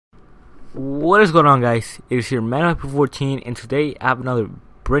What is going on, guys? It is here Man14, and today I have another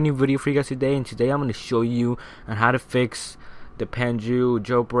brand new video for you guys today. And today I'm going to show you on how to fix the Pangu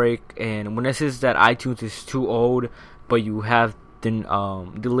jailbreak. And when it says that iTunes is too old, but you have the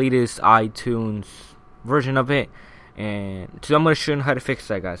latest iTunes version of it, and today I'm going to show you how to fix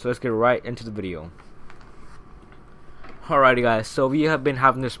that, guys. So let's get right into the video. Alrighty, guys. So we have been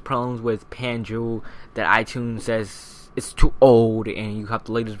having this problems with Pangu that iTunes says it's too old and you have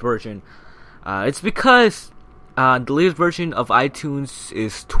the latest version. It's because the latest version of iTunes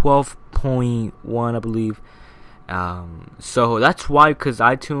is 12.1, I believe. So that's why, because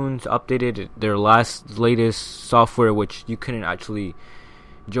iTunes updated their latest software, which you couldn't actually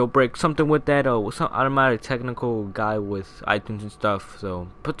jailbreak something with that, or some automatic technical guy with iTunes and stuff. So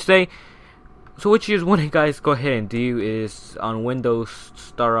what you just want to guys go ahead and do is on Windows,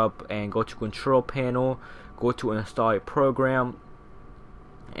 start up and go to Control Panel, go to Install a Program,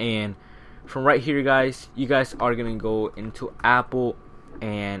 and from right here, guys, you guys are gonna go into Apple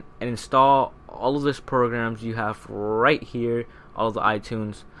and install all of these programs you have right here, all of the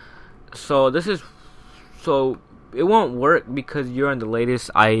iTunes. So it won't work because you're on the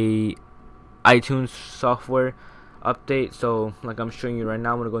latest iTunes software update. So like I'm showing you right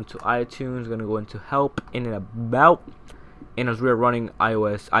now, I'm gonna go into iTunes, gonna go into Help and About, and as we're running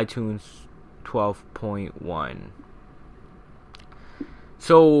iTunes 12.1.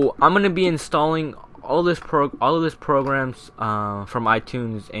 So I'm gonna be installing all of these programs from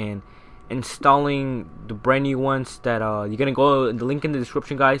iTunes and installing the brand new ones that you're gonna go in the link in the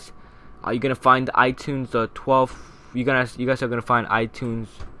description, guys. You're gonna find iTunes 12. You guys are gonna find iTunes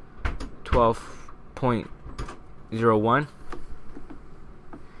 12.01,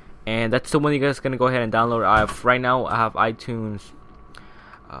 and that's the one you guys are gonna go ahead and download. I have iTunes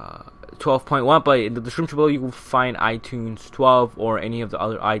 12.1, but in the description below you will find iTunes 12 or any of the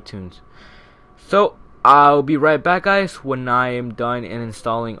other iTunes. So I'll be right back, guys, when I am done in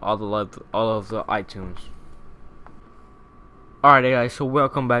installing all of the iTunes. Alright, guys, so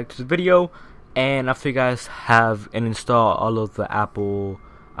welcome back to the video. And after you guys have installed all of the Apple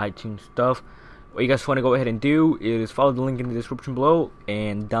iTunes stuff, what you guys want to go ahead and do is follow the link in the description below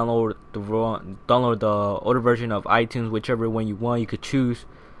and download the older version of iTunes, whichever one you want. You could choose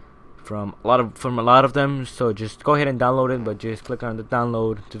from a lot of them. So just go ahead and download it, but just click on the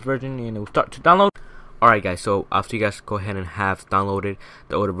download this version and it will start to download. Alright, guys, so after you guys go ahead and have downloaded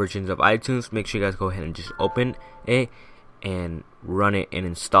the older versions of iTunes, make sure you guys go ahead and just open it and run it and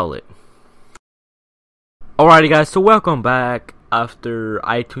install it. Alrighty, guys, so welcome back. After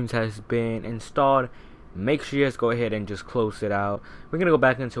iTunes has been installed, make sure you guys go ahead and just close it out. We're gonna go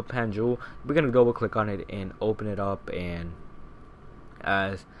back into Pangu. We're gonna double click on it and open it up, and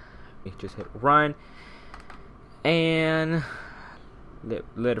as we just hit run and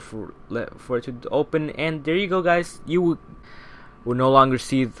let for it to open, and there you go, guys. You will no longer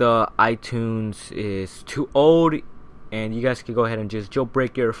see the iTunes is too old, and you guys can go ahead and just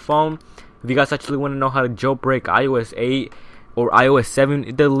jailbreak your phone. If you guys actually want to know how to jailbreak iOS 8 or iOS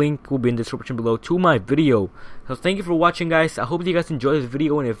 7, the link will be in the description below to my video. So thank you for watching, guys. I hope you guys enjoyed this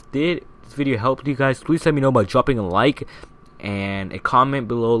video, and if this video helped you guys, please let me know by dropping a like and a comment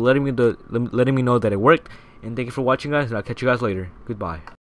below letting me know that it worked. And thank you for watching, guys, and I'll catch you guys later. Goodbye.